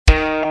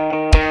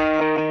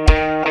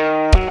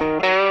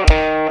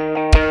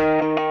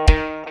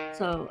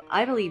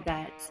I believe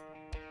that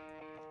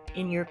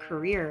in your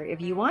career,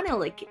 if you want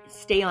to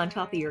stay on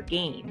top of your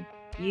game,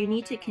 you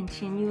need to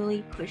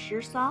continually push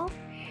yourself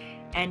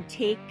and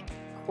take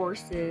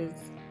courses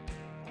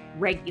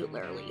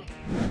regularly.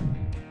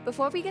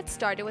 Before we get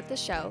started with the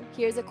show,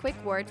 here's a quick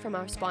word from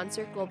our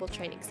sponsor, Global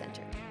Training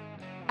Center.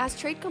 As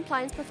trade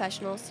compliance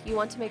professionals, you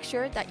want to make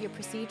sure that your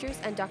procedures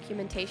and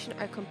documentation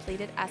are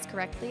completed as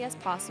correctly as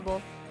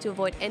possible to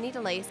avoid any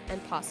delays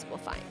and possible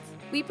fines.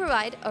 We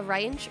provide a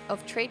range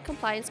of trade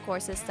compliance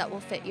courses that will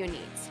fit your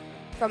needs.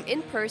 From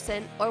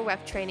in-person or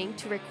web training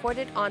to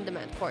recorded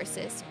on-demand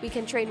courses, we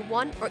can train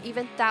one or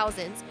even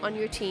thousands on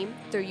your team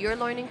through your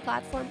learning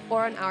platform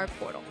or on our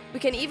portal. We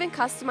can even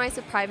customize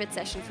a private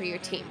session for your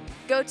team.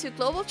 Go to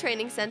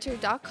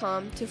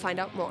globaltrainingcenter.com to find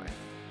out more.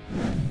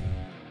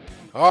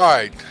 All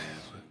right.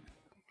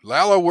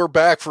 Lalo, we're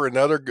back for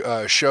another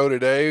show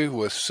today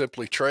with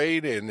Simply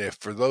Trade. And if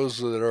for those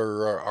that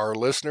are our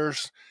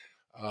listeners,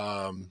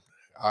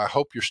 I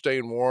hope you're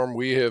staying warm.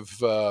 We're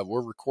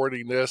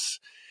recording this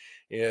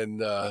in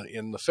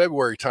the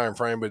February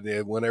timeframe,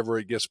 but whenever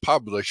it gets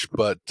published.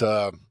 But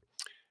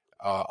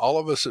all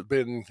of us have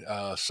been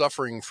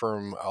suffering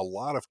from a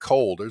lot of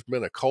cold. There's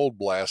been a cold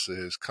blast that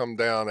has come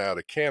down out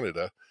of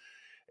Canada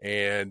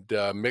and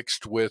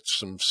mixed with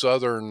some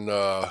southern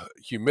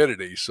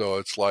humidity. So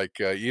it's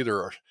like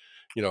either,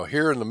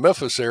 here in the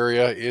Memphis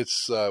area,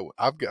 it's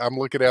I'm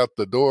looking out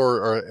the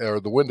door or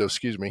the window,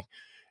 excuse me,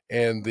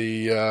 and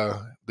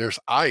there's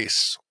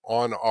ice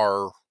on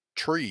our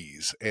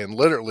trees, and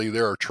literally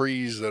there are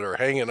trees that are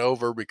hanging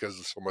over because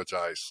of so much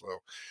ice.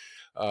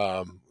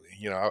 So,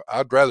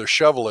 I'd rather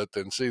shovel it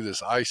than see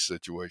this ice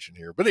situation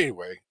here. But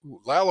anyway,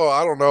 Lalo,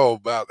 I don't know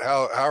about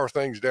how are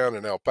things down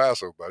in El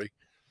Paso, buddy.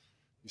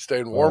 You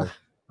staying warm?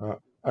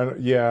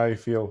 Yeah, I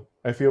feel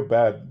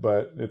bad,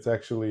 but it's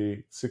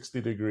actually 60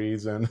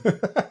 degrees and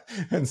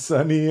and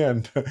sunny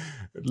and a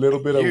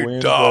little bit of You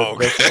wind.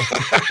 dog.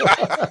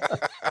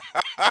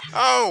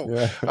 Oh,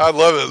 Yeah, I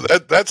love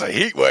it. That's a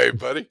heat wave,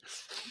 buddy.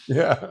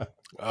 yeah.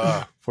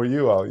 For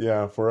you all,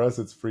 yeah. For us,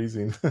 it's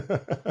freezing.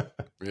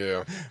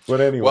 Yeah.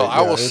 But anyway, Well,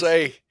 I yeah, will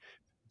say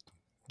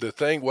the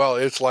thing. Well,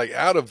 it's like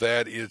out of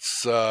that,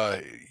 it's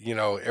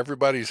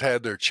everybody's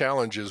had their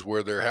challenges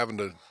where they're having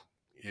to,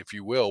 if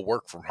you will,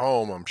 work from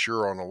home. I'm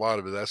sure on a lot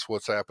of it. That's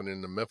what's happened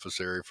in the Memphis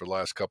area for the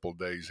last couple of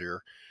days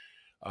here.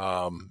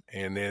 And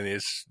then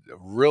it's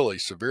really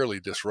severely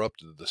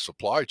disrupted the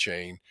supply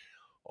chain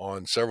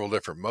on several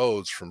different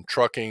modes, from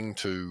trucking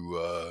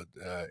to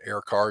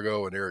air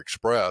cargo and air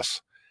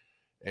express.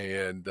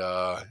 And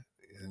I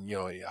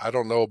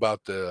don't know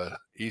about the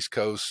East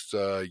Coast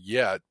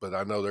yet, but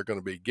I know they're going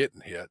to be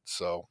getting hit.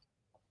 So,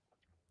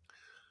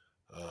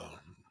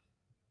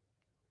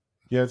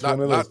 yeah, it's one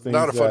not of those not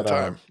not things a fun that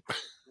time.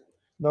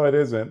 no, it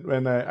isn't,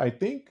 and I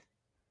think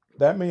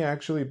that may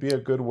actually be a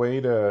good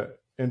way to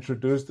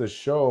introduce the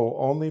show,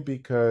 only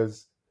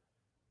because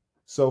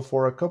so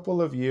for a couple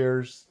of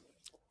years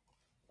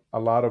a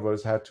lot of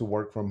us had to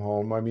work from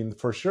home. I mean,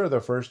 for sure, the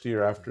first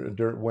year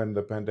when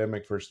the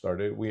pandemic first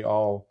started, we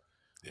all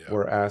Yeah.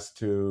 were asked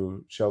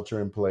to shelter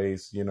in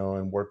place,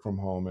 and work from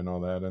home and all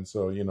that. And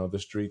so, the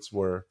streets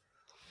were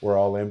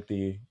all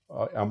empty,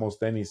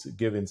 almost any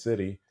given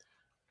city.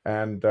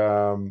 And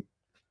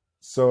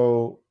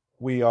so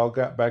we all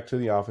got back to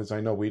the office. I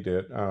know we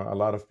did. A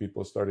lot of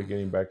people started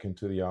getting back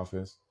into the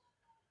office,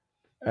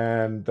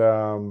 and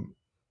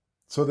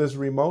so this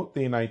remote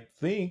thing, I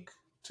think,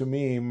 to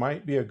me,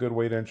 might be a good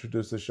way to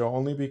introduce the show,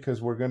 only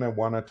because we're going to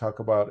want to talk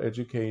about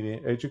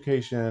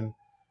education,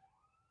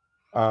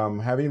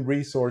 having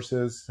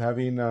resources,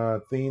 having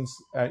things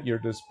at your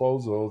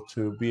disposal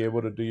to be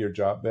able to do your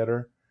job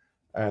better.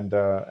 And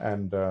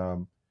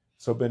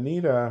so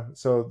Benita,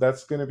 so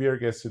that's going to be our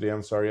guest today.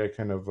 I'm sorry, I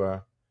kind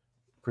of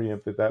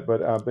preempted that,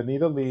 but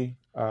Benita Lee,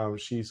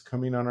 she's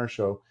coming on our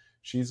show.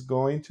 She's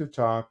going to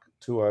talk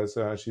to us.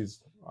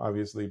 She's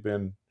obviously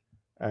been,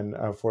 and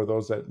for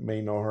those that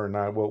may know her or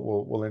not,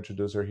 we'll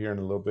introduce her here in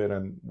a little bit,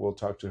 and we'll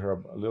talk to her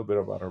a little bit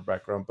about her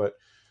background. But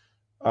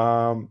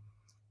um,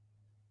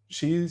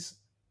 she's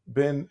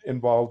been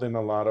involved in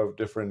a lot of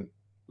different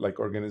like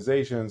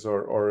organizations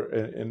or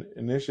in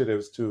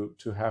initiatives to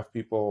have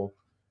people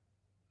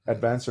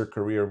advance their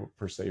career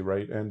per se,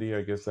 right, Andy?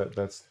 I guess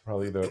that's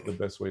probably the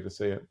best way to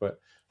say it. But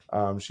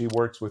she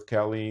works with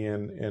Kelly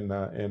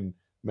in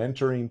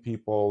mentoring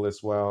people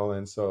as well,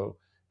 and so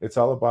it's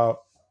all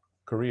about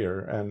career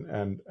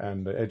and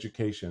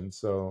education.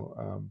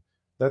 So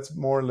that's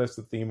more or less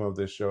the theme of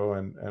this show.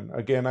 And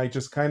again, I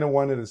just kind of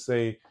wanted to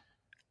say,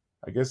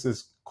 I guess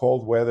this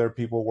cold weather,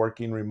 people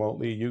working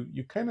remotely,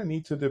 you kind of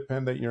need to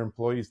depend that your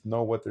employees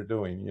know what they're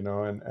doing,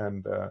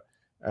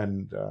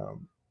 and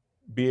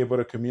be able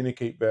to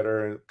communicate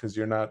better because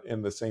you're not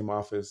in the same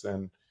office,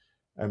 and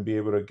be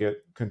able to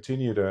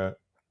continue to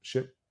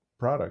ship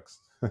products.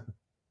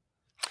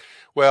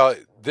 Well,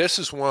 this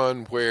is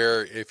one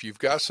where if you've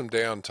got some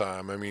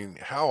downtime, I mean,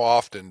 how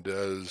often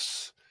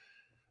does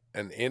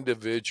an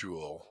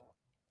individual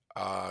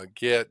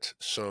get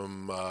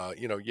some,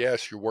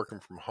 yes, you're working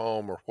from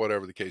home or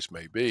whatever the case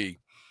may be,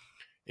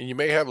 and you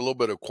may have a little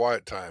bit of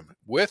quiet time.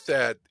 With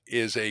that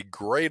is a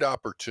great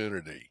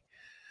opportunity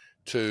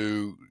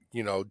to,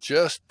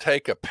 just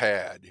take a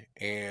pad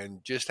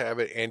and just have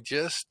it, and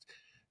just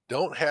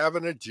don't have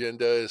an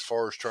agenda as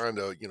far as trying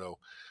to,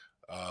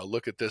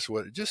 look at this.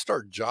 What Just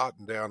start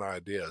jotting down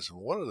ideas. And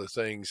one of the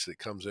things that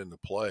comes into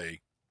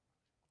play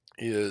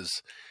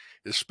is,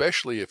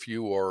 especially if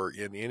you are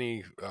in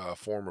any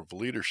form of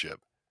leadership,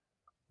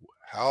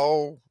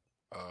 how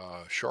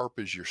sharp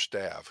is your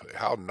staff?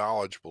 How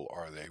knowledgeable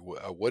are they?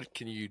 What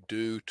can you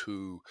do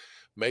to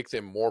make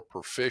them more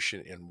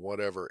proficient in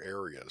whatever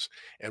areas?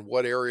 And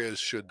what areas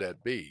should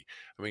that be?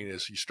 I mean,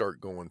 as you start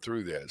going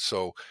through that.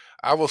 So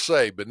I will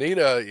say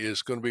Benita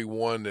is going to be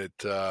one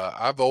that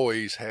I've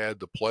always had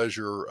the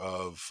pleasure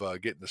of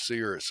getting to see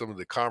her at some of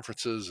the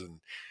conferences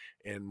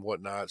and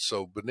whatnot.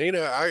 So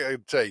Benita, I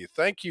tell you,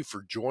 thank you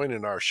for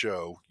joining our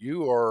show.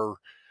 You are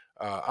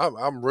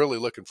I'm really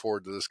looking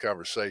forward to this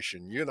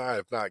conversation. You and I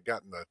have not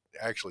gotten to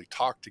actually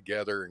talk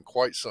together in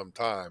quite some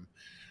time,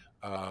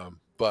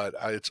 but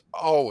it's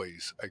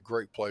always a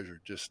great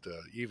pleasure just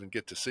to even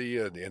get to see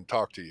you and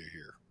talk to you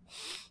here.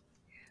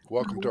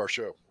 Welcome to Well, our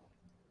show.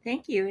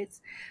 thank you.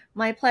 It's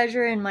my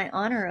pleasure and my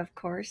honor, of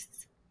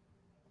course.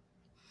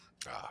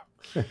 Ah.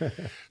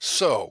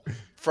 So,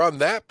 from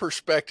that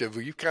perspective,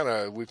 we've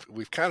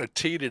kind of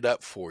teed it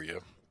up for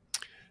you.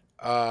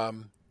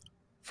 Um,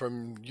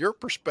 from your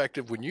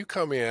perspective, when you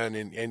come in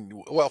and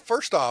well,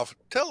 first off,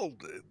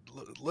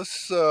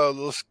 let's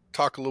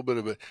talk a little bit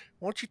of it.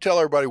 Why don't you tell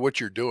everybody what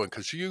you're doing?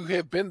 Because you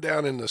have been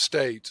down in the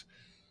States,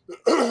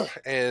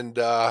 and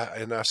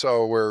I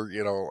saw where,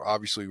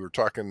 obviously we're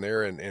talking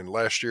there, and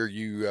last year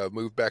you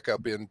moved back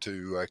up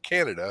into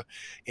Canada,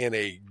 in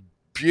a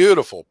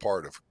beautiful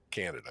part of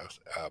Canada,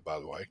 by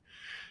the way.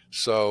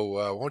 So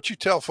why don't you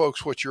tell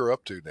folks what you're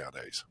up to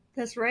nowadays?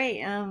 That's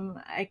right.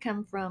 I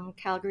come from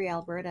Calgary,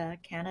 Alberta,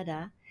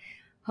 Canada,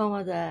 home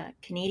of the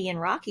Canadian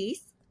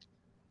Rockies.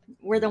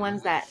 We're the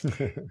ones Hmm. that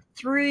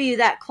threw you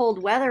that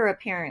cold weather,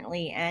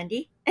 apparently,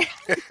 Andy.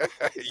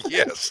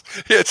 Yes,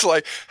 it's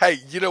like, hey,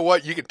 you know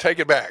what? You can take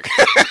it back.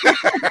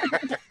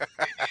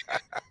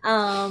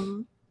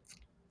 Um,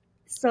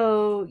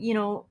 so,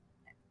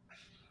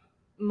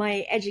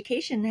 my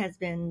education has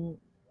been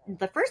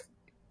the first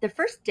the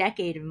first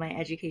decade of my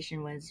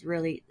education was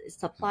really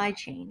supply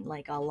chain,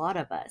 like a lot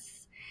of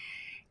us.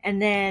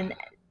 And then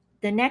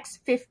the next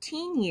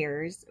 15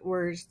 years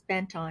were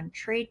spent on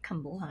trade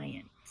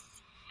compliance,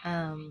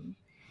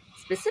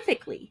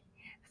 specifically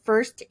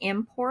first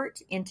import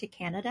into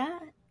Canada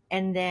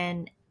and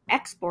then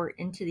export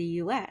into the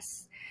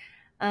US.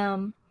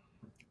 Um,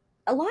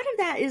 a lot of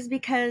that is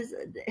because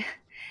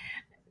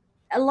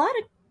a lot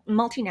of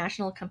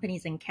multinational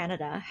companies in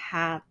Canada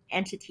have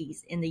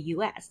entities in the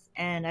US.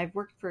 And I've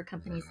worked for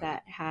companies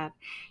that have,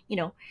 you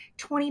know,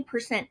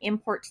 20%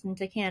 imports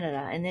into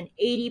Canada and then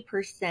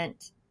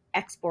 80%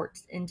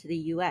 exports into the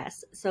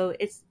US. So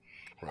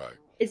Right.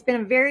 it's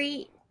been a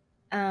very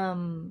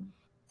um,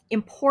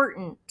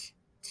 important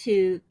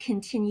to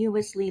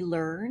continuously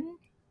learn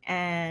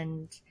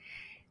and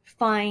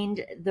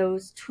find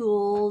those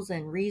tools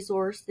and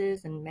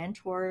resources and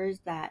mentors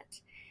that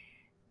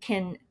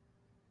can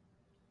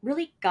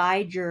really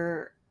guide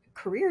your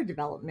career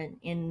development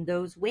in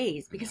those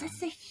ways, because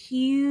it's a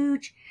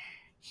huge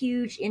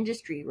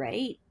industry,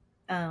 right?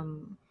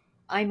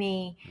 I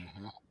may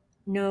Hmm.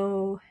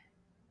 know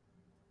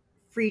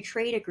free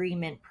trade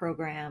agreement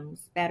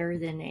programs better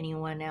than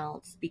anyone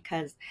else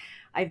because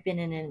I've been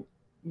in a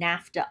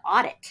NAFTA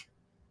audit.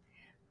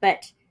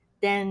 But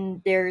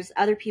then there's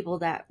other people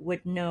that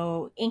would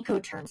know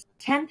Incoterms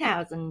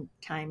 10,000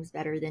 times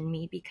better than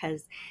me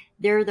because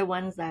they're the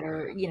ones that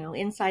are,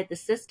 inside the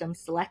system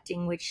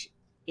selecting which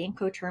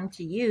Incoterm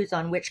to use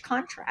on which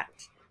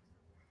contract.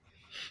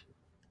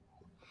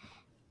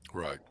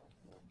 Right.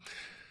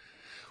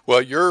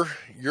 Well,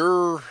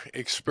 your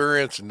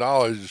experience and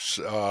knowledge,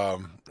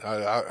 I'm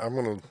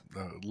going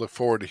to look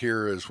forward to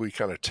hear as we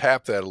kind of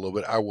tap that a little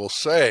bit. I will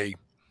say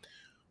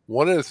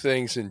one of the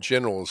things in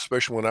general,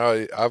 especially when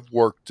I've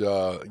worked,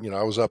 I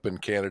was up in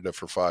Canada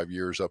for 5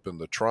 years, up in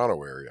the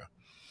Toronto area,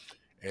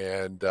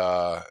 and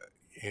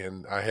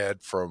and I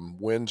had from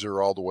Windsor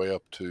all the way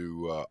up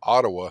to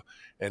Ottawa,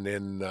 and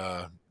then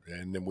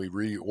we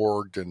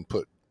reorged and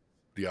put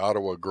the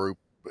Ottawa group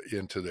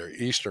into their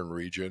eastern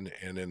region,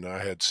 and then I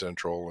had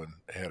central and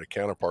had a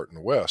counterpart in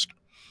the west.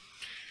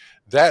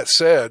 That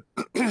said,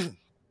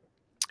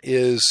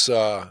 is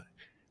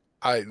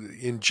I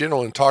in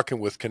general, in talking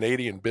with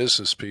Canadian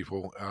business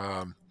people,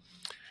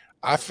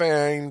 I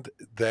find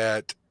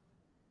that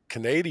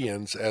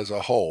Canadians as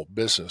a whole,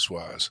 business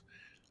wise,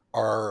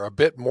 are a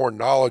bit more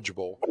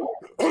knowledgeable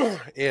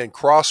in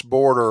cross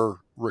border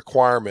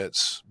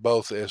requirements,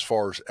 both as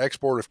far as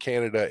export of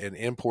Canada and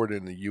import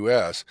in the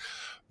U.S.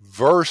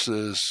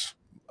 versus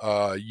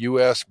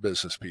U.S.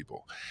 business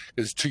people.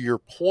 Because to your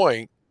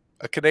point,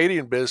 a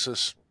Canadian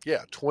business,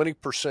 yeah,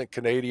 20%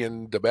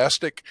 Canadian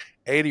domestic,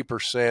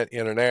 80%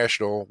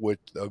 international, with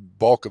the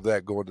bulk of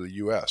that going to the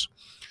U.S.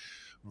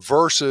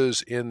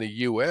 Versus in the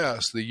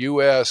U.S., the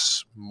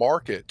U.S.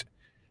 market,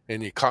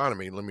 and the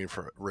economy, let me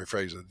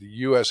rephrase it, the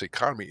U.S.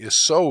 economy is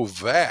so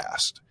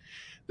vast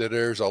that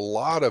there's a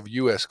lot of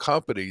U.S.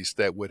 companies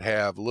that would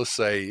have, let's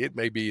say, it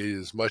may be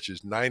as much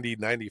as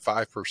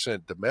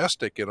 95%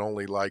 domestic and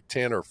only like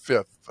 10 or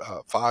 5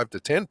 to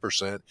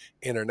 10%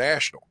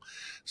 international.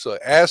 So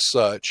as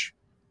such,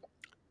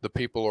 the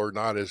people are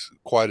not as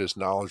quite as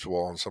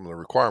knowledgeable on some of the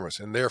requirements,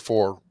 and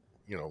therefore,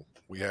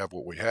 we have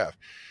what we have.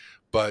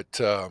 But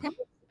That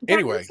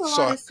anyway, makes a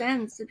lot so of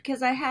sense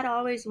because I had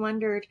always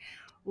wondered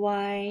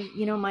why,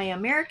 my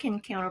American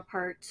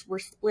counterparts were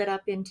split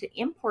up into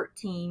import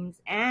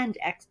teams and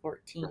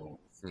export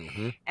teams.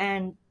 mm-hmm.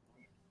 And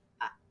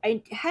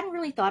I hadn't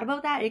really thought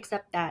about that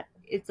except that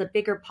it's a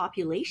bigger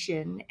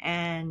population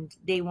and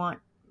they want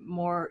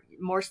more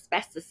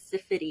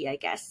specificity, I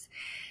guess.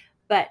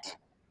 But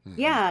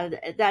Mm-hmm. yeah,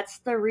 that's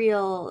the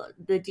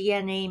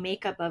DNA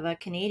makeup of a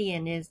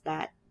Canadian is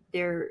that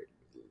they're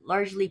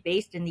largely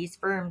based in these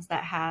firms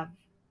that have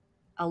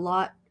a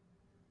lot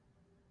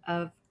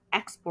of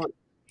export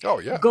Oh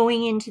yeah.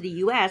 going into the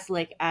US,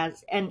 like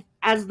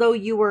as though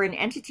you were an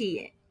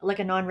entity, like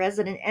a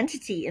non-resident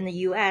entity in the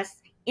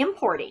US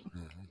importing.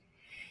 Mm-hmm.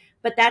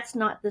 But that's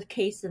not the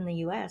case in the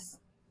US.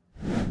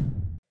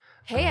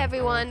 Hey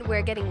everyone,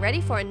 we're getting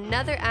ready for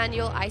another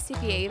annual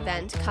ICPA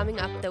event coming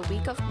up the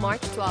week of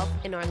March 12th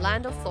in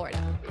Orlando,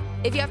 Florida.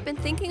 If you have been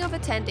thinking of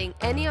attending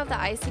any of the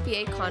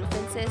ICPA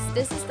conferences,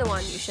 this is the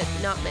one you should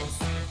not miss.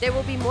 There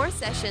will be more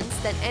sessions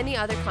than any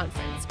other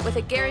conference, with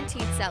a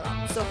guaranteed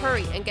sellout, so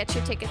hurry and get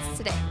your tickets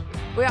today.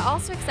 We are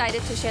also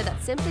excited to share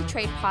that Simply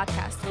Trade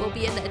podcast will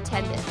be in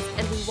attendance,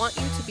 and we want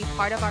you to be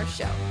part of our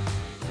show.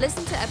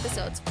 Listen to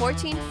episodes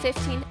 14,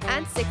 15,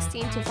 and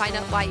 16 to find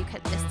out why you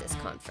can't miss this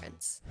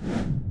conference.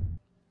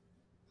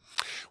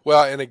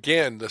 Well, and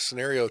again, the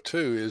scenario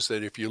too is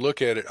that if you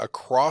look at it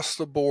across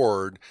the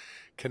board,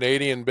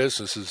 Canadian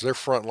businesses, their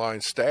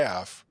frontline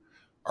staff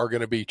are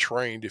going to be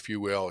trained, if you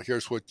will.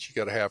 Here's what you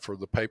got to have for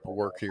the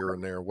paperwork here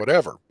and there,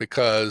 whatever,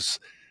 because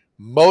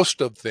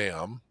most of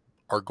them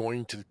are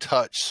going to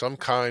touch some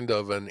kind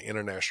of an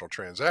international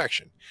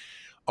transaction.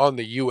 On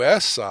the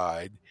U.S.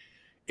 side,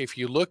 if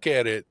you look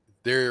at it,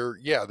 there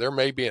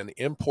may be an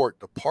import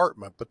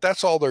department, but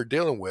that's all they're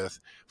dealing with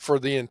for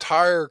the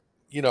entire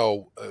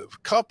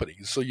company.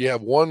 So you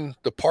have one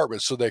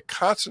department, so they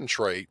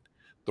concentrate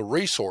the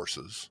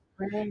resources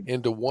Right.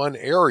 into one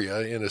area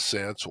in a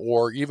sense,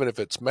 or even if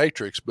it's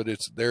matrix, but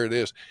it's there it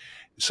is.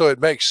 So it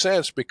makes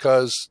sense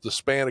because the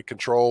span of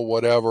control,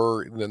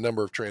 whatever, the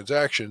number of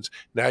transactions,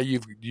 now you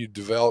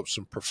develop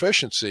some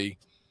proficiency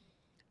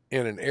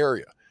in an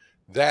area.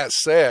 That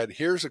said,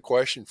 here's a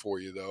question for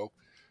you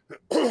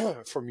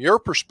though. From your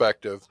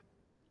perspective,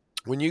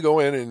 when you go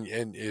in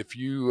and if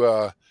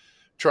you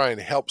try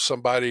and help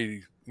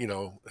somebody,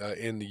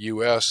 in the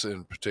U.S.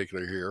 in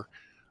particular here,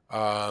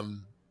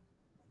 um,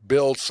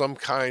 build some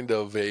kind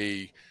of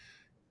a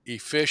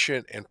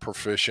efficient and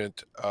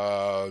proficient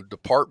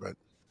department,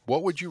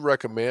 what would you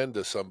recommend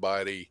to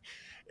somebody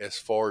as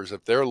far as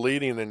if they're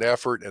leading an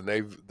effort and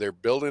they're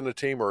building a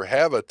team or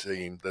have a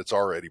team that's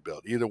already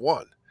built, either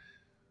one?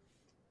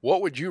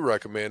 What would you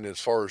recommend as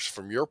far as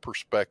from your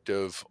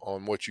perspective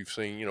on what you've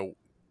seen?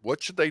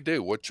 What should they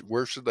do?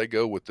 Where should they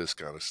go with this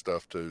kind of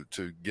stuff to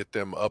get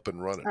them up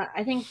and running?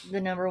 I think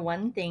the number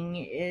one thing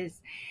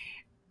is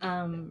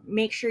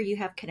make sure you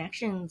have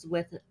connections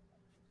with,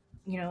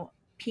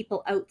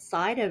 people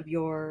outside of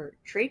your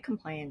trade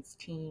compliance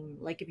team.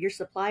 Like if your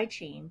supply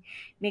chain,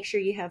 make sure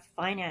you have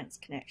finance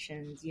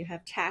connections, you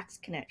have tax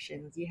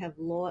connections, you have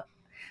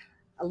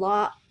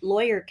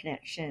lawyer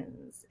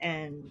connections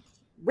and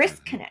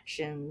risk Mm-hmm.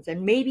 connections,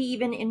 and maybe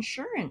even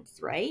insurance,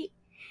 right?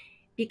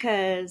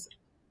 Because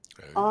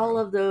There you all go.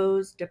 of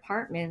those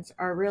departments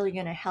are really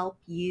going to help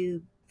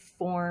you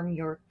form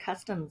your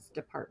customs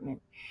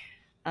department.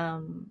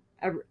 Um,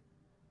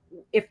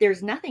 if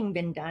there's nothing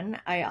been done,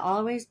 I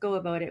always go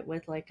about it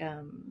with like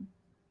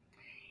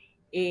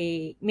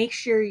a make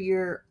sure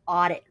you're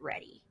audit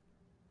ready,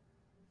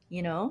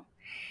 you know,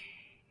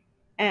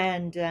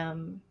 and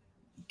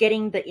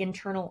getting the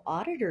internal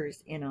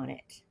auditors in on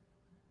it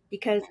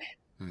because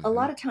a Mm-hmm.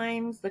 lot of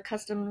times the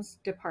customs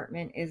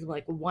department is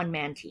like a one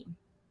man team,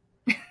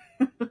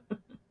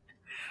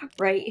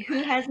 right?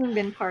 Who hasn't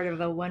been part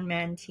of a one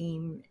man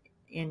team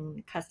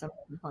in customs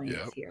compliance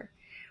Yep. here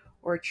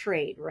or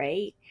trade,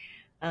 right?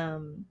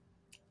 Um,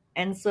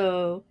 and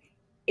so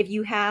if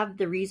you have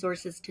the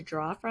resources to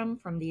draw from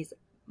these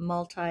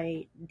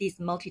multi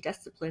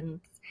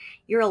disciplines,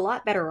 you're a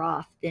lot better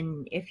off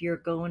than if you're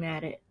going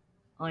at it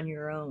on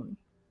your own.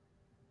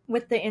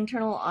 With the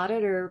internal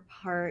auditor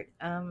part,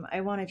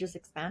 I want to just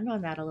expand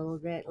on that a little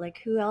bit.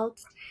 Like, who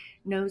else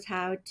knows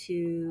how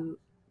to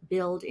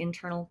build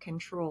internal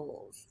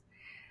controls?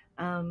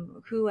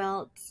 Who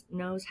else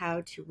knows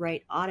how to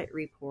write audit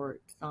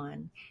reports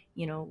on,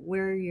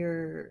 where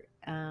your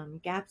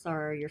gaps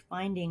are, your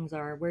findings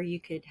are, where you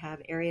could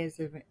have areas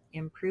of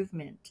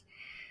improvement?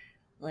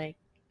 Like,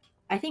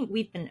 I think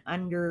we've been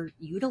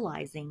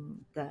underutilizing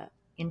the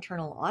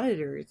internal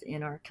auditors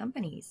in our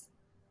companies.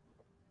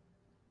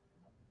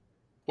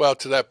 Well,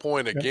 to that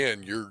point Yeah.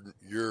 again,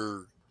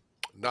 you're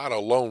not a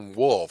lone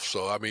wolf.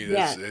 So I mean,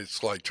 Yes.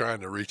 it's like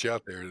trying to reach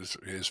out there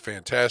is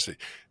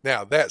fantastic.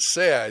 Now that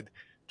said,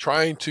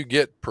 trying to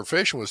get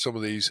proficient with some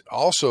of these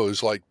also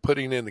is like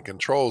putting in the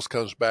controls.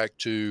 Comes back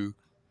to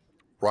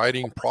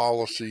writing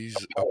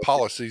policies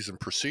and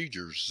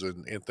procedures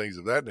and things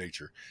of that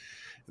nature.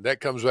 And that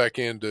comes back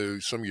into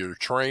some of your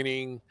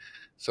training,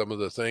 some of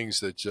the things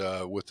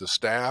that with the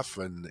staff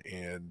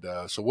and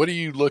so what do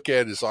you look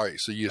at as all right?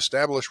 So you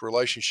establish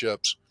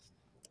relationships.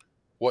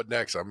 What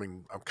next? I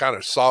mean, I'm kind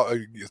of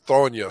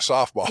throwing you a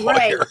softball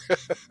Right. here.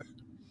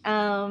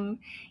 Um,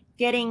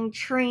 Getting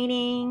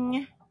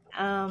training.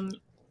 Um,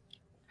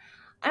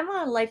 I'm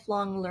a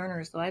lifelong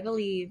learner, so I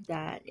believe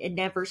that it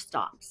never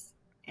stops.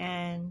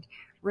 And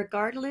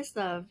regardless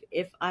of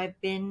if I've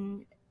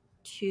been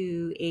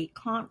to a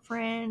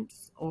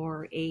conference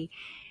or a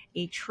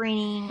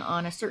training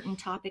on a certain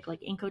topic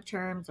like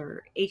Incoterms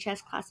or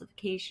HS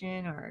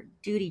classification or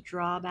duty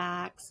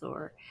drawbacks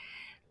or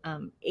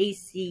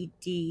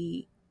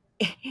ACD,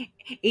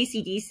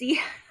 ACDC,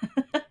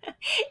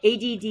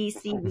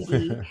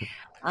 ADDCVD.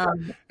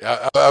 Um,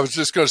 I was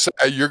just going to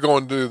say you're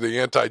going to do the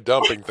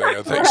anti-dumping thing.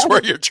 I think is where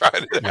right. you're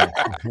trying Yeah.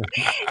 to.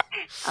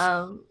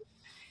 Um,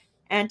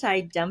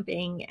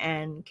 Anti-dumping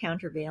and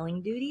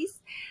countervailing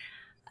duties.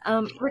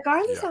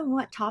 Regardless Yeah. on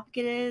what topic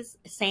it is,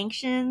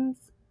 sanctions,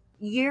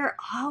 you're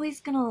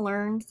always going to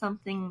learn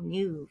something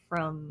new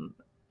from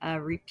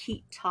a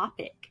repeat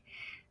topic.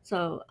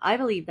 So I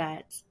believe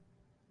that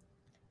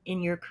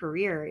in your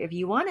career, if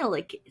you want to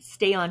like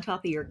stay on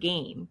top of your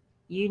game,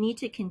 you need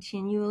to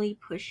continually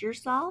push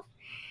yourself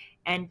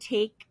and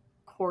take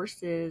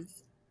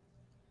courses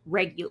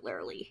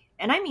regularly.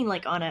 And I mean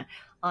like on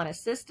a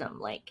system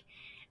like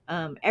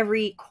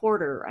every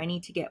quarter I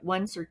need to get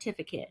one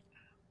certificate.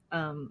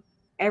 Um,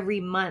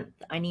 every month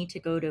I need to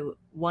go to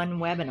one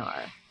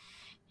webinar,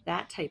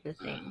 that type of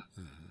thing.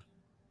 Mhm.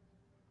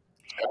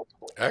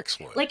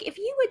 Excellent. Like if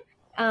you would,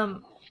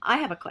 I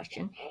have a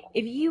question.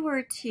 If you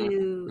were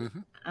to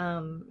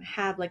Hmm.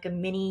 have like a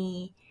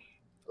mini,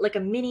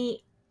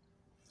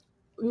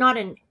 not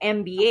an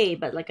MBA,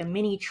 but like a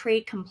mini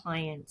trade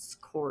compliance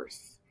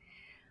course,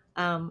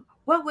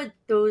 what would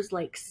those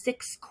like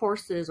 6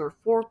 courses or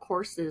 4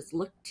 courses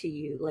look to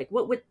you? Like,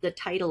 what would the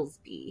titles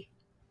be?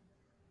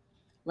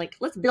 Like,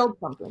 let's build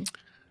something.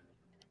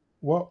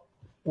 Well,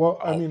 well,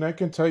 I Oh, mean, I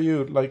can tell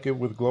you, like it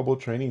with Global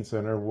Training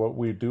Center, what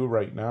we do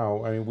right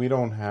now. I mean, we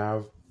don't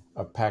have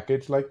a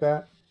package like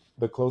that.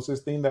 The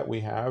closest thing that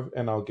we have,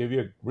 and I'll give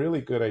you a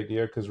really good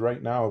idea because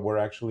right now we're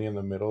actually in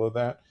the middle of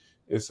that,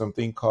 is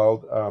something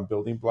called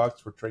Building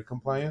Blocks for Trade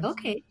Compliance,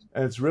 Okay.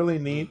 and it's really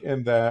mm, neat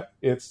in that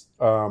it's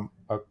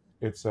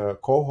a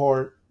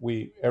cohort.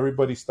 We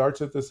everybody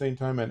starts at the same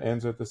time and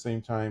ends at the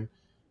same time,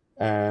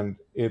 and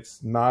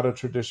it's not a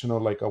traditional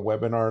like a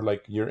webinar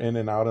like you're in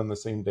and out on the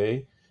same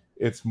day.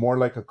 It's more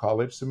like a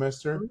college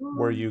semester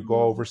where you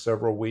go Ooh, over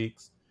several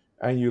weeks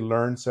and you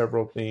learn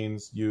several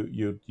things.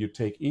 You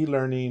take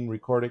e-learning,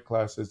 recorded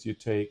classes, you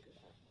take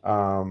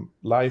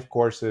live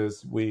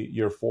courses.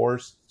 You're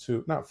forced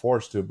to, not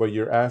forced to, but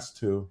you're asked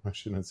to, I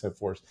shouldn't have said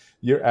forced,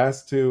 you're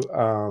asked to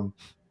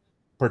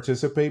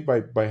participate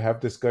by have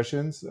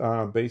discussions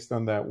based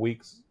on that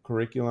week's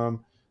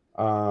curriculum.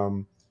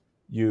 Um,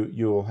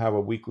 you'll have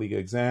a weekly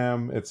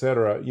exam,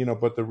 etc.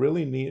 But the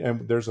really neat,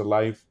 and there's a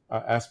life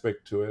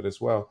aspect to it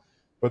as well.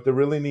 But the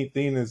really neat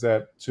thing is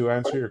that, to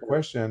answer your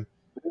question,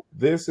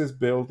 this is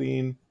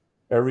building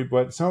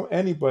everybody, so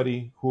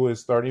anybody who is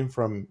starting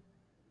from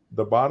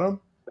the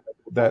bottom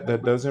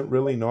that doesn't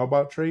really know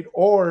about trade,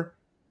 or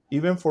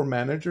even for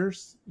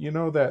managers,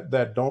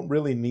 that don't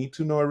really need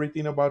to know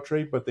everything about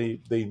trade, but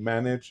they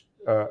manage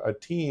a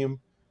team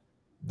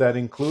that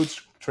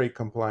includes trade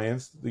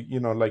compliance.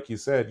 Like you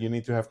said, you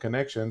need to have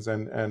connections,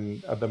 and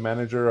the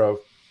manager of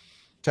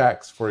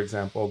tax, for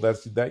example,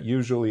 that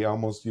usually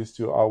almost used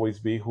to always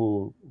be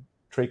who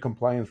trade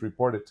compliance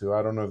reported to.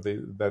 I don't know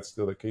if that's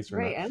still the case or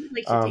right. not. I would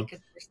like to um, take a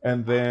course like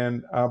and that.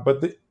 then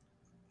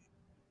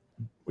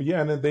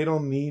yeah, and then they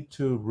don't need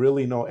to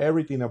really know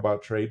everything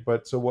about trade.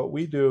 But so what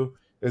we do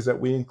is that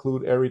we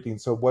include everything.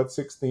 So what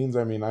 16s?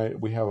 I mean,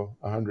 we have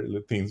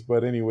 100 things,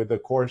 but anyway, the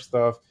core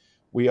stuff,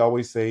 we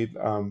always say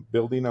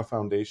building a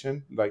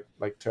foundation, like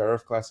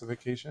tariff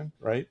classification,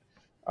 right?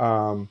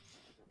 Um,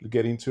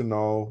 Getting to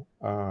know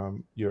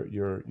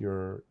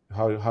your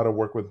how to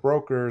work with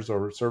brokers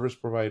or service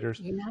providers,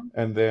 Yeah.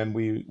 and then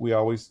we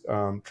always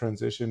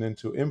transition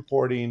into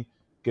importing,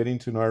 getting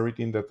to know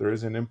everything that there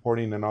is in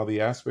importing and all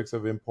the aspects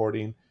of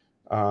importing.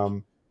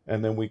 um,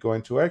 and then we go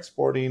into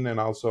exporting, and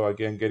also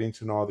again getting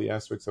to know all the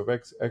aspects of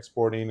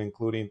exporting,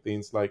 including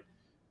things like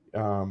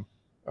um,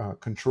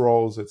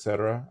 controls,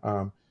 etc.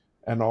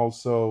 And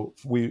also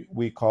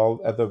we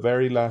call, at the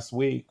very last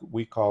week,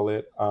 we call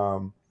it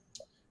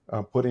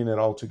putting it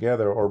all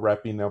together or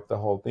wrapping up the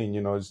whole thing.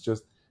 It's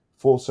just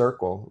full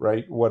circle,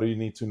 right? What do you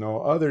need to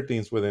know? Other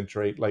things within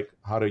trade, like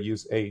how to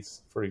use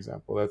ACE, for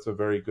example. That's a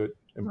very good,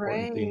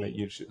 important thing that Right.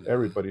 you should mhm.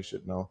 everybody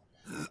should know.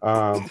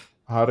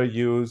 How to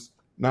use,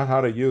 not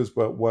how to use,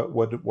 but what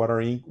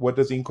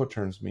does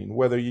Incoterms mean?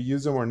 Whether you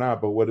use them or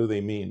not, but what do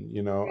they mean?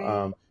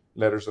 Right.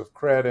 letters of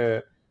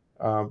credit,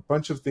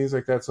 bunch of things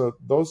like that. So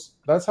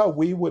that's how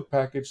we would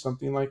package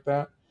something like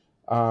that.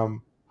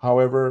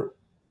 However,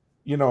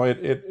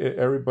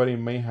 everybody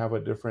may have a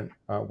different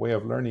way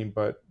of learning,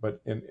 but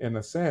in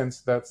a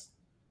sense, that's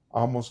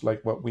almost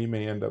like what we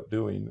may end up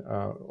doing,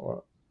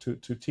 or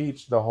to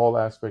teach the whole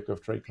aspect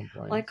of trade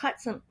Well, I compliance.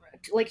 caught some,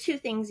 like two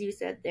things you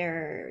said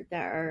there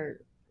that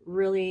are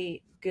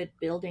really good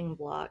building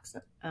blocks.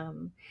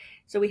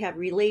 So we have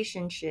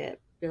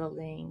relationship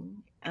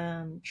building,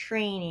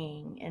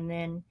 training, and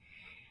then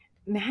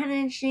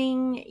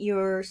managing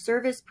your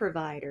service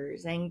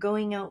providers and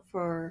going out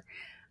for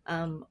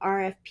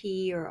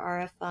RFP or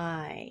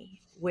RFI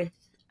with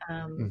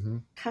Hmm.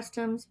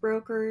 customs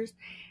brokers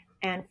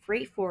and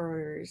freight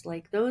forwarders.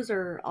 Like those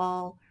are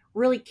all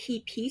really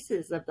key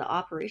pieces of the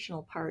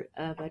operational part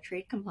of a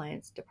trade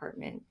compliance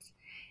department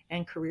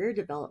and career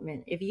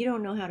development. If you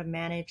don't know how to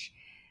manage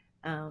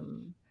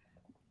um,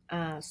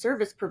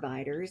 service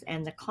providers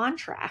and the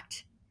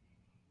contract,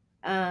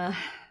 uh,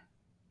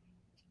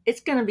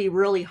 it's going to be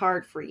really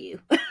hard for you.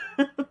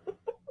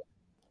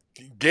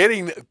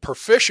 Getting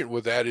proficient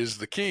with that is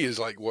the key. Is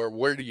like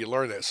where do you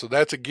learn that? So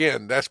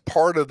that's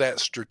part of that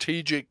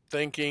strategic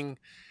thinking,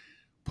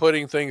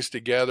 putting things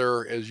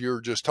together as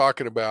you're just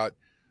talking about.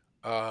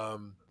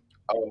 Um,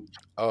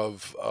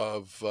 of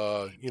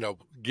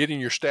getting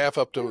your staff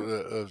up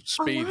to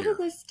A speed lot of here.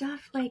 this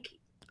stuff, like,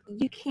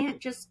 you can't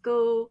just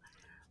go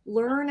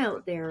learn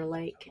out there.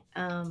 Like,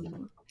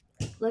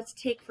 let's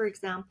take, for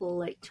example,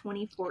 like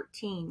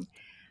 2014.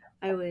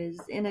 I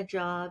was in a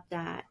job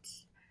that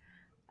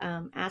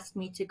asked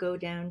me to go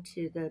down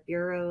to the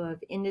Bureau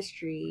of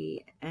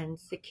Industry and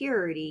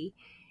Security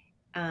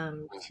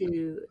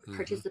to Hmm.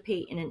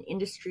 participate in an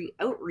industry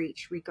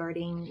outreach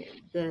regarding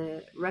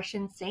the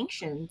Russian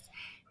sanctions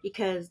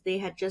because they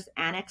had just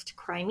annexed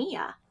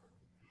Crimea.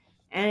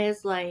 And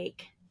it's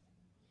like,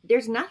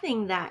 there's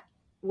nothing that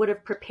would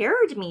have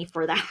prepared me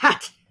for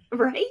that,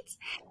 right?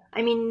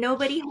 I mean,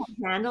 nobody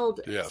had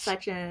handled Yes.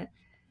 such a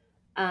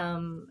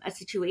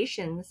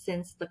situation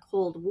since the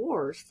Cold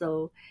War.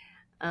 So,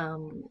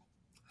 um,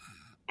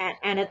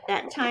 and at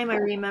that time, I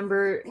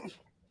remember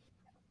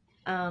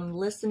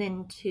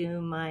listening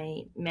to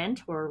my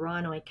mentor,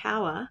 Ron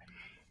Oikawa,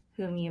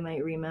 whom you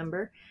might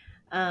remember.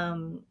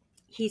 Um,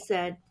 he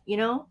said,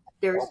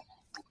 there's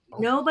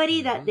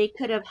nobody that Hmm. they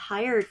could have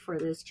hired for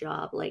this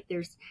job. Like,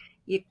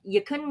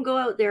 you couldn't go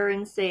out there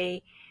and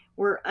say,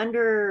 we're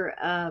under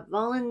a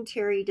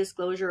voluntary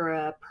disclosure or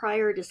a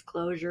prior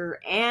disclosure,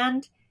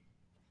 and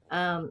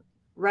um,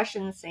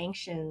 Russian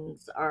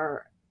sanctions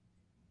are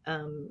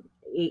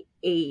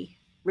a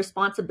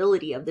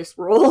responsibility of this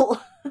role.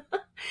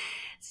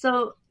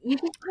 So you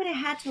just kind of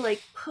had to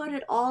like put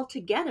it all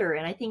together.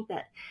 And I think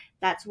that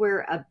that's where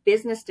a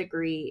business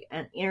degree,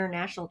 an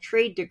international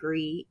trade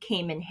degree,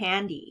 came in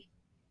handy,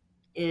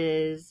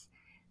 is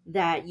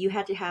that you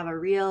had to have a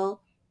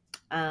real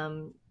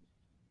um,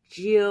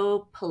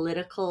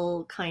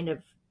 geopolitical kind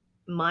of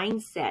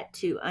mindset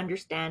to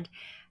understand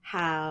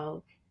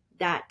how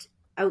that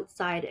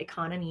outside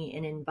economy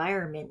and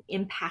environment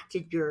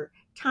impacted your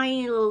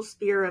tiny little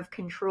sphere of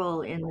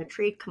control in the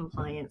trade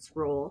compliance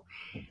role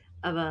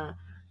of a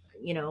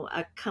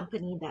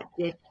company that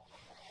did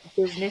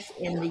business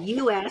in the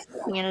US,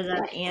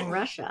 Canada, and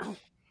Russia.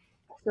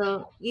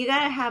 So you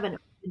got to have an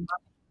open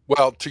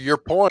Well, to your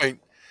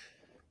point,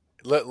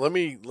 let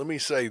me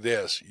say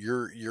this: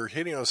 you're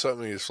hitting on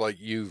something. It's like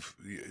you're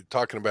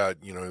talking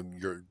about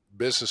your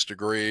business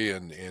degree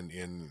and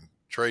in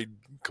trade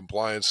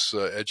compliance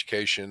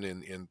education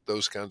and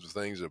those kinds of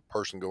things. A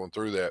person going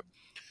through that,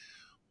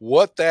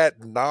 what that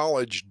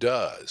knowledge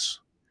does.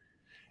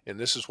 And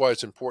this is why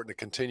it's important to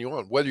continue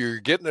on, whether you're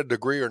getting a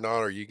degree or not,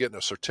 or you're getting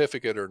a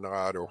certificate or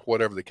not, or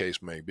whatever the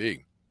case may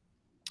be.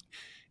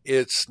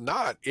 It's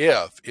not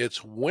if,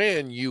 it's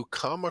when you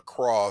come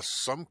across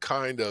some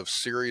kind of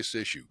serious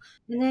issue.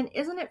 And then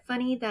isn't it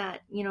funny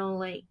that,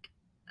 like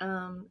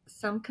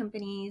some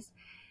companies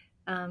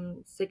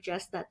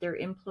suggest that their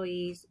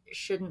employees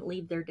shouldn't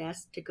leave their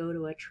desk to go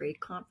to a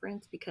trade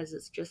conference because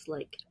it's just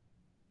like,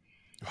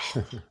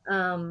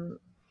 um,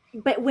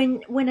 but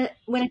when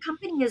a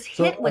company is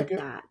hit So I with get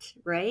that,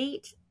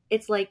 right?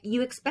 It's like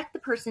you expect the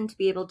person to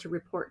be able to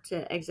report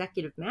to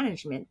executive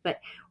management, but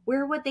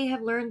where would they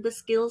have learned the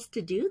skills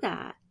to do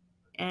that?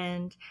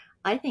 And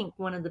I think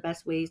one of the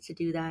best ways to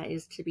do that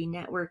is to be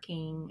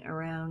networking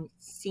around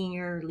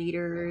senior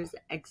leaders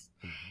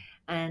Mhm.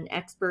 and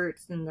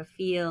experts in the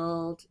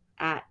field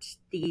at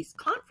these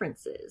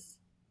conferences,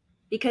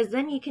 because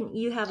then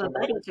you have a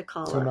buddy to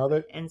call so up now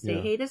that and say,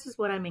 yeah. hey, this is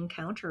what I'm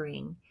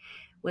encountering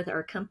with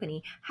our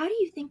company. How do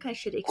you think I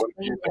should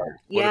explain that?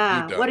 What have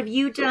you Yeah, what done? have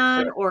you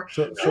done? Or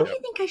So how do so you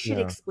think I should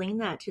yeah. explain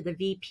that to the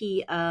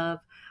VP of,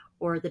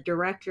 or the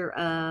director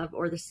of,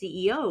 or the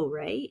CEO,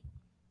 right?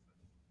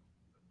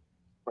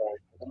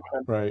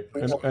 Right.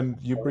 And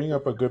you bring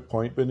up a good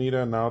point,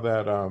 Benita. Now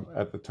that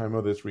at the time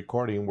of this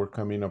recording, we're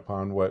coming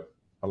upon what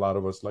a lot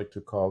of us like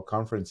to call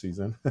conference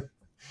season,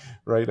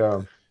 right?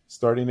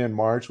 Starting in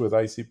March with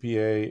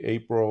ICPA,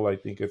 April, I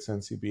think it's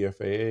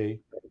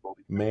NCBFAA,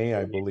 May,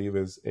 I believe,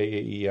 is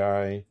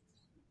AAEI,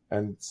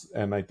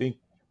 and I think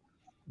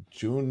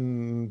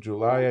June,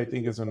 July, I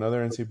think, is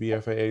another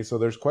NCBFAA. So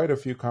there's quite a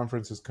few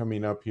conferences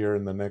coming up here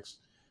in the next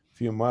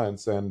few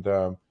months. And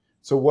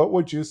so, what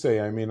would you say?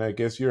 I mean, I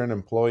guess you're an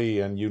employee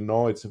and you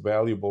know it's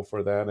valuable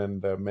for that,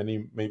 and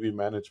maybe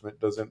management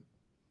doesn't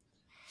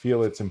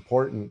feel it's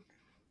important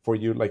for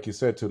you, like you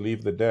said, to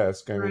leave the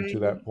desk. I mean, to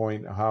Right. that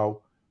point,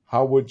 how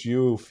would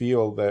you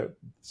feel that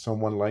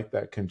someone like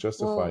that can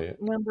justify Well,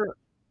 it? number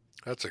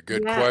That's a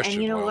good yeah, and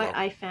question, you know what Lalo.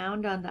 I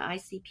found on the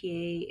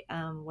ICPA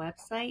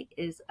website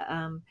is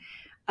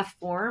a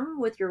form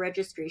with your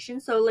registration.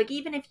 So, like,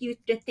 even if you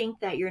think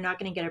that you're not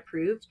going to get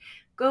approved,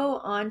 go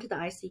on to the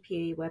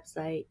ICPA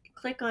website,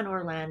 click on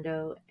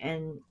Orlando,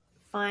 and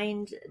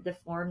find the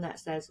form that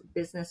says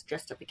business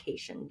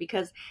justification,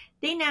 because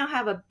they now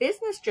have a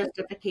business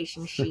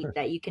justification sheet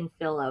that you can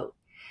fill out.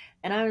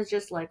 And I was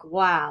just like,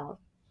 wow,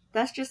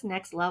 that's just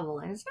next level.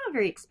 And it's not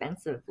very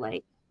expensive.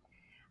 Like,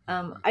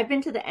 I've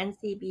been to the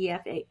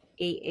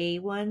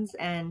NCBFAA ones,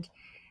 and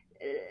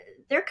uh,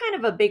 they're kind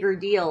of a bigger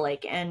deal,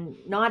 like, and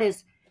not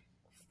as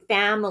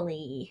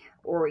family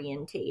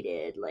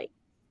orientated. Like,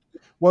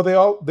 Well, they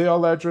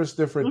all address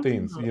different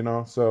things,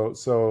 mhm.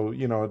 So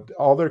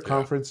all their Yeah.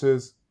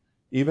 conferences,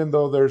 even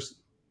though there's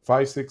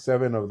five, six,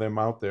 seven of them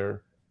out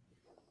there,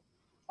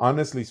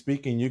 honestly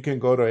speaking, you can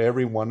go to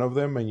every one of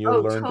them and you'll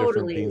Oh, learn different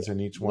totally. things in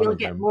each one You'll of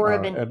get them, more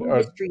of an and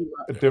industry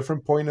look, a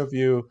different point of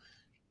view.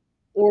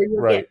 or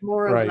you'll Right, get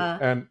more of right,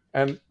 a.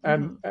 and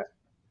Mhm.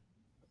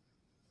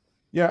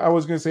 yeah, I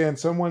was going to say, and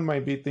someone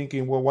might be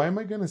thinking, well, why am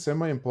I going to send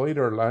my employee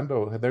to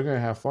Orlando? They're going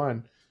to have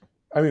fun.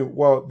 I mean,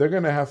 well, they're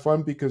going to have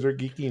fun because they're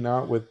geeking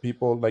out with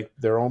people like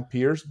their own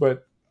peers.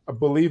 But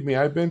believe me,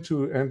 I've been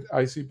to an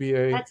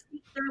ICPA That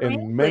speaks their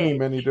in many, language.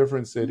 many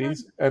different Yeah,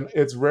 cities, and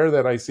it's rare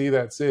that I see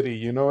that city.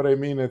 You know what I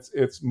mean?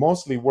 It's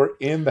mostly we're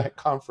in that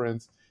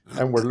conference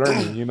and we're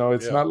learning.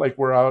 It's Yeah. not like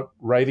we're out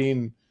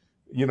riding,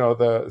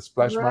 the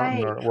Splash Mountain,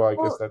 right. or well, I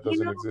guess Well, that you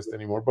doesn't know, exist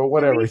anymore. But the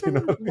whatever, you know reason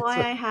what I mean? why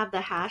I have the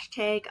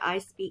hashtag I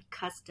speak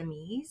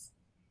customese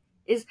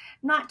is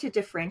not to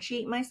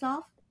differentiate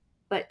myself,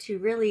 but to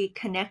really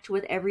connect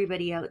with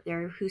everybody out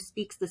there who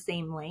speaks the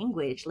same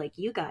language, like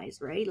you guys,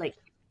 right? Like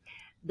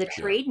the Yeah.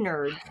 trade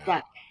nerds, Yeah.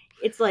 that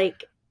it's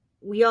like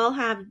we all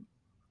have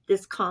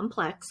this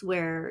complex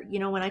where,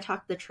 when I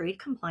talk the trade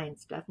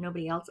compliance stuff,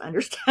 nobody else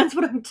understands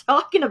what I'm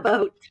talking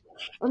about.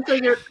 And so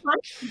you're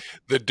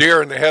The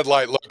deer in the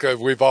headlight look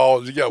of we've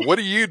all, yeah, what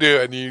do you do?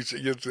 And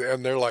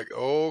and they're like, yeah,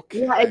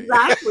 okay.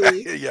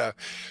 exactly. Yeah.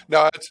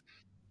 No, it's,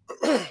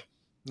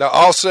 now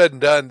all said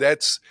and done,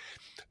 that's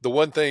the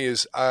one thing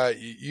is,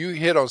 you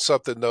hit on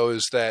something though,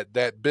 is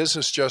that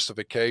business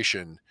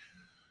justification,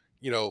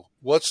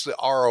 what's the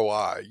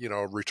ROI,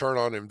 return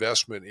on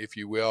investment, if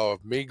you will,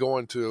 of me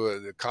going to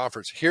a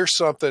conference. Here's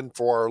something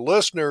for our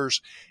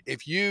listeners.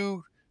 If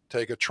you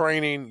take a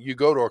training, you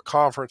go to a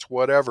conference,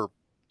 whatever,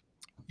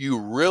 you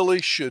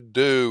really should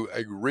do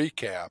a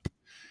recap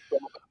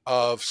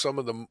of some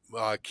of the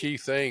key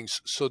things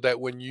so that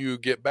when you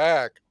get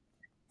back,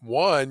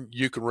 one,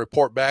 you can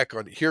report back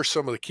on here's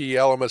some of the key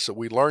elements that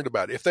we learned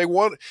about. If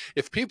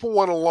people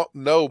want to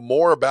know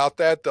more about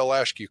that, they'll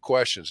ask you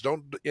questions.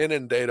 Don't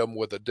inundate them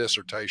with a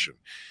dissertation.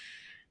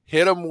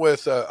 Hit them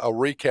with a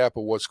recap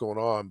of what's going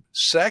on.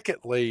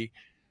 Secondly,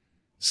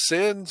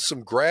 send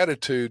some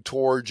gratitude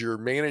towards your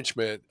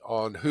management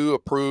on who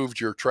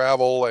approved your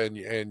travel and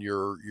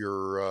your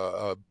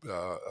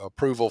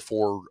approval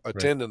for Right.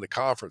 attending the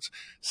conference.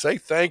 Say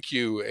thank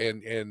you,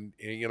 and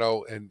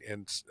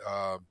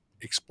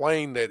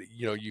explain that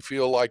you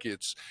feel like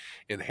it's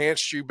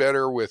enhanced you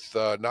better with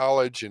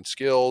knowledge and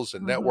skills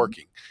and Hmm.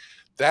 networking.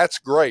 That's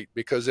great,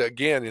 because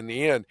again, in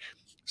the end,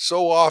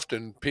 so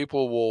often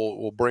people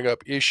will bring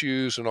up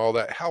issues and all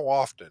that. How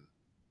often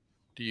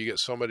do you get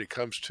somebody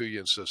comes to you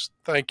and says,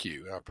 thank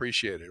you, I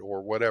appreciate it,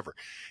 or whatever?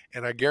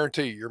 And I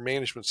guarantee you, your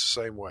management's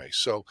the same way.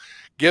 So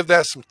give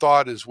that some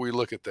thought as we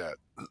look at that.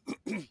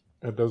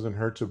 It doesn't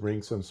hurt to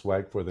bring some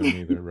swag for them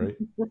either, right?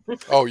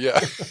 Oh, yeah.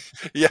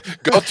 Yeah.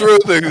 Go through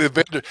the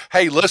vendor.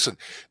 Hey, listen,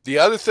 the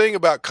other thing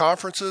about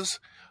conferences,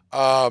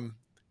 um,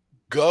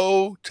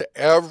 go to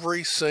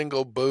every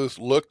single booth,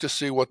 look to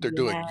see what they're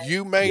doing. Yeah,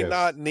 You may Yes.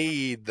 not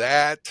need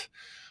that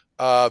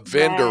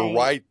vendor right.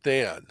 right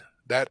then,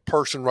 that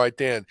person right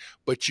then.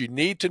 But you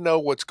need to know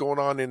what's going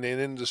on in an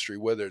industry,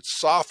 whether it's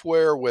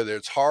software, whether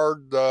it's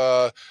hard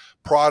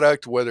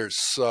product, whether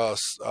it's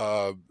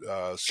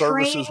services,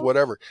 Training.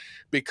 whatever.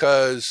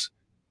 Because,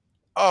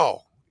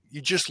 oh, you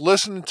just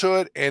listen to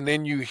it and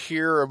then you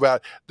hear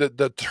about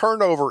the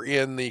turnover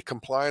in the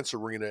compliance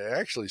arena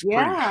actually is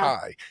pretty Yeah,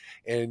 high.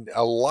 And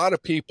a lot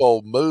of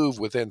people move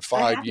within I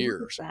 5 years.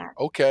 noticed that.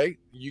 Okay.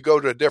 You go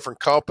to a different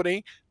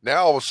company.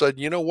 Now all of a sudden,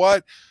 you know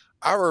what?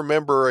 I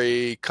remember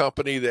a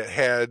company that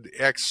had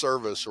X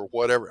service or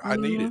whatever. I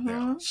need it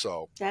now. Hmm.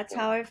 So, That's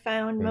how I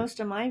found Right. most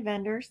of my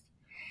vendors.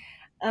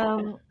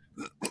 Um,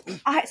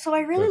 so I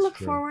really That's look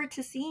true. forward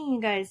to seeing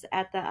you guys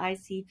at the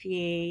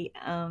ICPA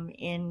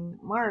in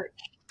March.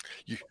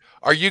 you,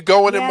 are you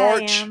going in Yeah, I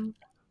March? am.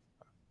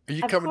 Are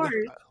you Of coming? course.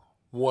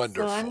 So I'm going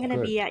Wonderful. to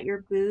Good. be at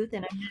your booth,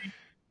 and I'm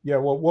Yeah,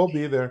 well, we'll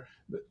be there.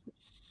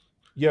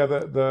 Yeah,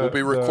 We'll be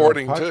the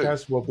recording too.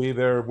 podcast will be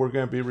there. We're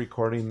going to be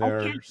recording I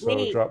there, can't so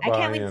wait. drop I can't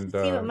by wait to and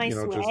see what my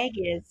just swag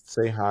is.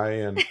 say hi,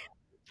 and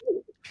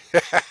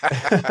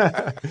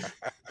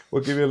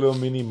we'll give you a little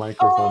mini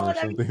microphone Oh, or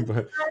that'd be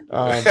something. so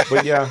fun.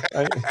 But yeah,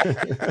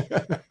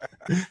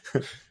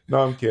 no,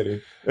 I'm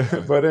kidding.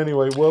 But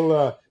anyway,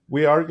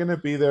 we are going to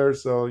be there,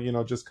 so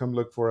just come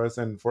look for us.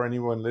 And for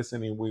anyone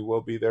listening, we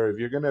will be there. If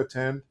you're going to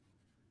attend,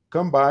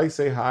 come by,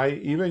 say hi.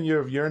 Even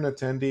if you're an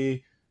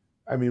attendee,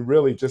 I mean,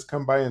 really, just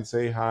come by and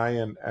say hi,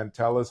 and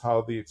tell us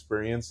how the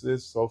experience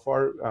is so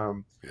far.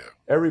 Yeah.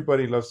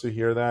 Everybody loves to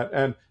hear that,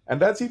 and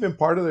that's even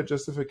part of the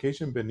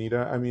justification,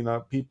 Benita. I mean,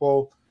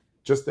 people,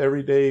 just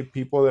everyday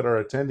people that are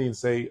attending,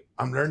 say,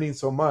 "I'm learning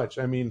so much."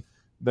 I mean,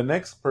 the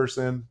next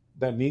person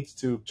that needs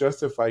to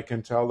justify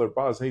can tell their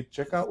boss, "Hey,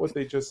 check out what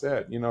they just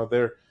said."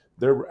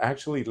 They're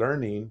actually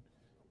learning.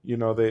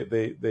 They're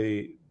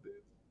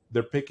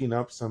picking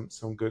up some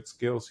good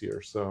skills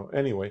here. So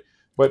anyway,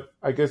 but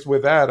I guess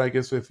with that, I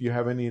guess if you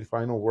have any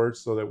final words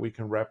so that we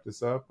can wrap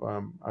this up,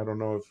 I don't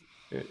know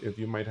if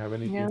you might have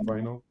anything No,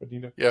 final,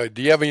 Benita. Yeah.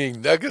 Do you have any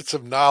nuggets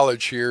of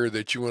knowledge here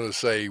that you want to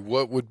say?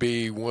 What would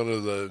be one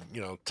of the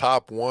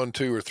top 1,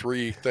 2, or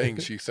 3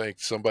 things you think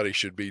somebody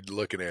should be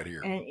looking at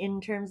here? and in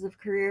terms of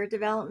career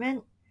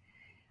development,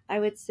 I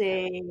would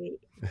say,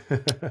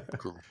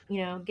 Cool.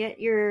 get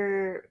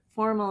your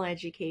formal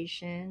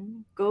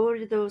education, go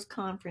to those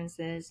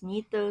conferences,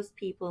 meet those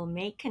people,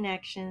 make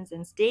connections,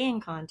 and stay in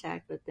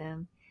contact with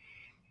them.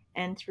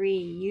 And 3,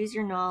 use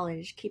your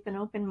knowledge, keep an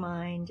open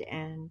mind,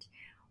 and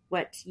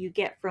what you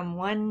get from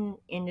one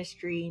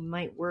industry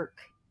might work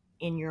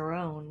in your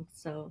own.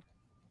 So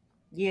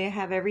you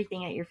have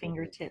everything at your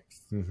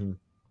fingertips. Hmm.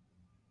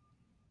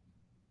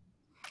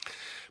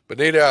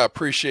 Benita, I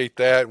appreciate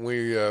that, and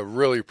we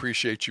really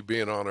appreciate you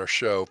being on our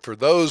show. For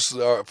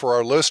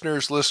our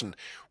listeners, listen,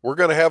 we're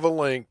going to have a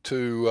link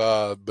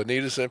to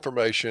Benita's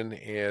information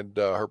and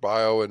her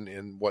bio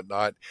and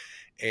whatnot.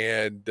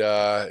 And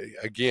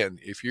again,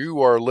 if you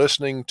are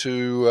listening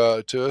to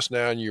us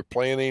now and you're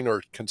planning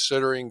or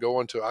considering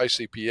going to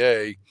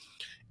ICPA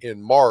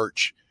in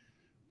March,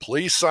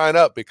 please sign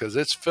up because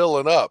it's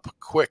filling up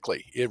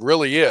quickly. It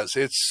really is.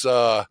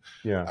 Yeah.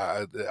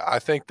 I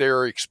think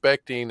they're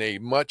expecting a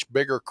much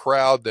bigger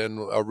crowd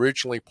than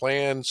originally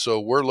planned. So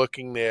we're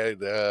looking at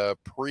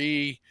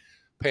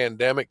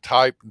pre-pandemic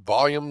type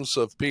volumes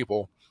of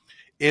people.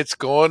 It's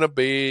going to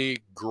be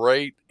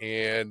great.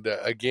 And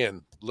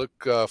again,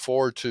 look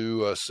forward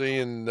to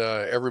seeing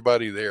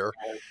everybody there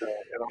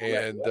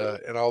and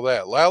all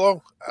that.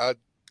 Lalo, I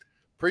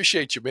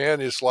appreciate you,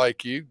 man. It's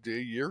like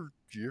you're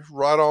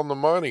right on the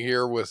money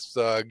here with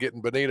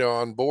getting Benita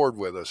on board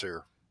with us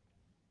here.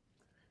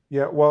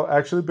 Yeah, well,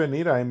 actually,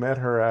 Benita, I met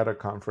her at a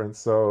conference.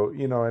 So,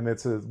 and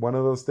it's one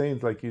of those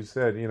things, like you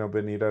said,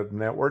 Benita,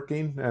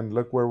 networking, and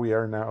look where we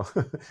are now.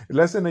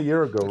 Less than a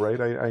year ago, right?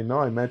 I know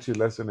I met you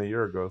less than a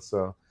year ago.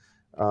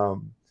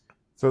 Um,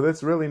 so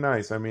that's really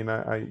nice. I mean,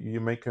 you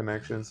make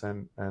connections,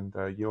 and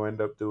you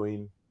end up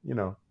doing,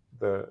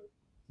 the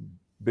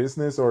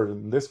business, or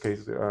in this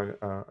case,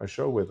 a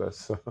show with us.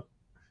 So,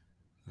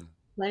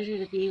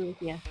 Pleasure to be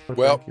with you.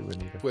 Well, thank you,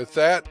 Benita. with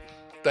that,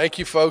 thank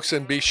you, folks,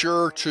 and be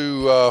sure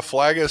to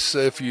flag us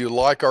if you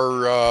like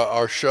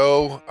our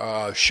show.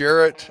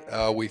 Share it.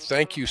 We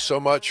thank you so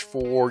much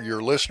for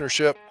your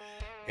listenership,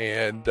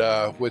 and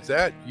with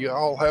that, you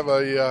all have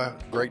a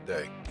great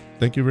day.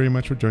 Thank you very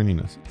much for joining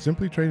us.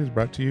 Simply Trade is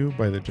brought to you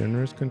by the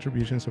generous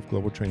contributions of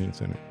Global Training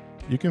Center.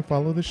 You can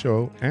follow the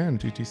show and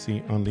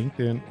GTC on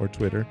LinkedIn or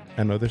Twitter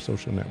and other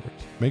social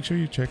networks. Make sure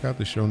you check out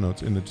the show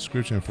notes in the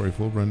description for a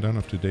full rundown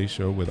of today's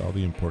show with all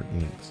the important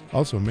links.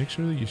 Also, make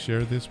sure that you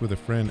share this with a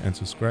friend and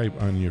subscribe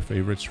on your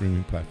favorite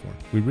streaming platform.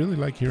 We really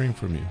like hearing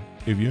from you.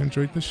 If you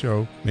enjoyed the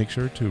show, make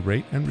sure to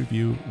rate and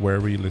review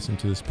wherever you listen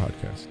to this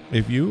podcast.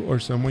 If you or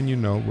someone you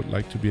know would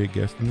like to be a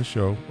guest in the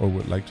show, or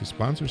would like to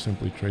sponsor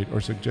Simply Trade, or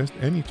suggest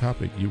any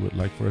topic you would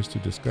like for us to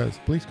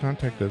discuss, please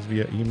contact us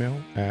via email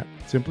at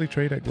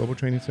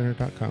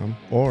simplytrade@globaltrainingcenter.com,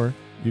 or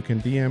you can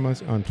DM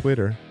us on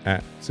Twitter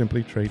at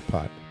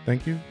simplytradepod.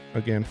 Thank you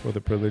again for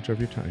the privilege of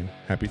your time.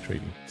 Happy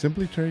trading.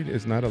 Simply Trade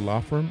is not a law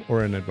firm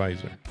or an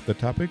advisor. The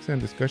topics and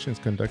discussions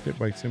conducted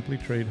by Simply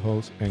Trade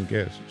hosts and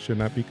guests should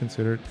not be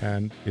considered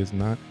and is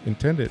not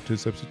intended to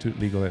substitute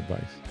legal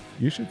advice.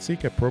 You should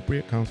seek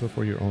appropriate counsel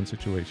for your own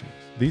situations.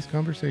 These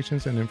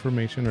conversations and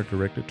information are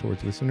directed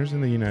towards listeners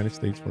in the United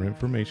States for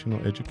informational,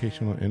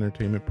 educational, and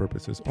entertainment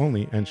purposes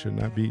only and should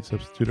not be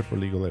substituted for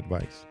legal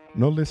advice.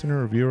 No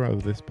listener or viewer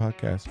of this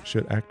podcast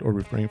should act or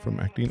refrain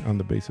from acting on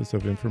the basis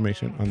of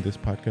information on this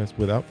podcast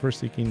without first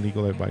seeking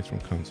legal advice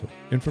from counsel.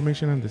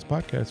 Information on this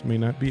podcast may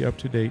not be up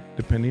to date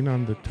depending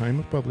on the time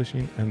of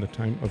publishing and the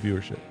time of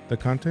viewership. The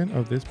content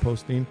of this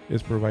posting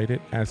is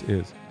provided as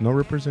is. No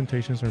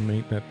representations are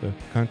made that the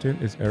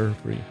content is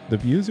error-free. The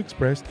views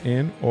expressed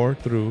in or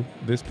through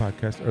this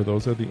podcast are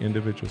those of the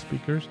individual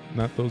speakers,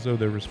 not those of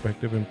their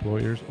respective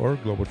employers or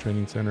Global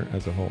Training Center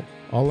as a whole.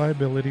 All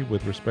liability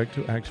with respect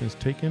to actions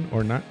taken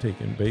or not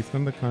taken based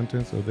on the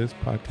contents of this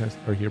podcast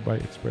are hereby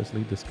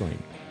expressly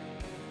disclaimed.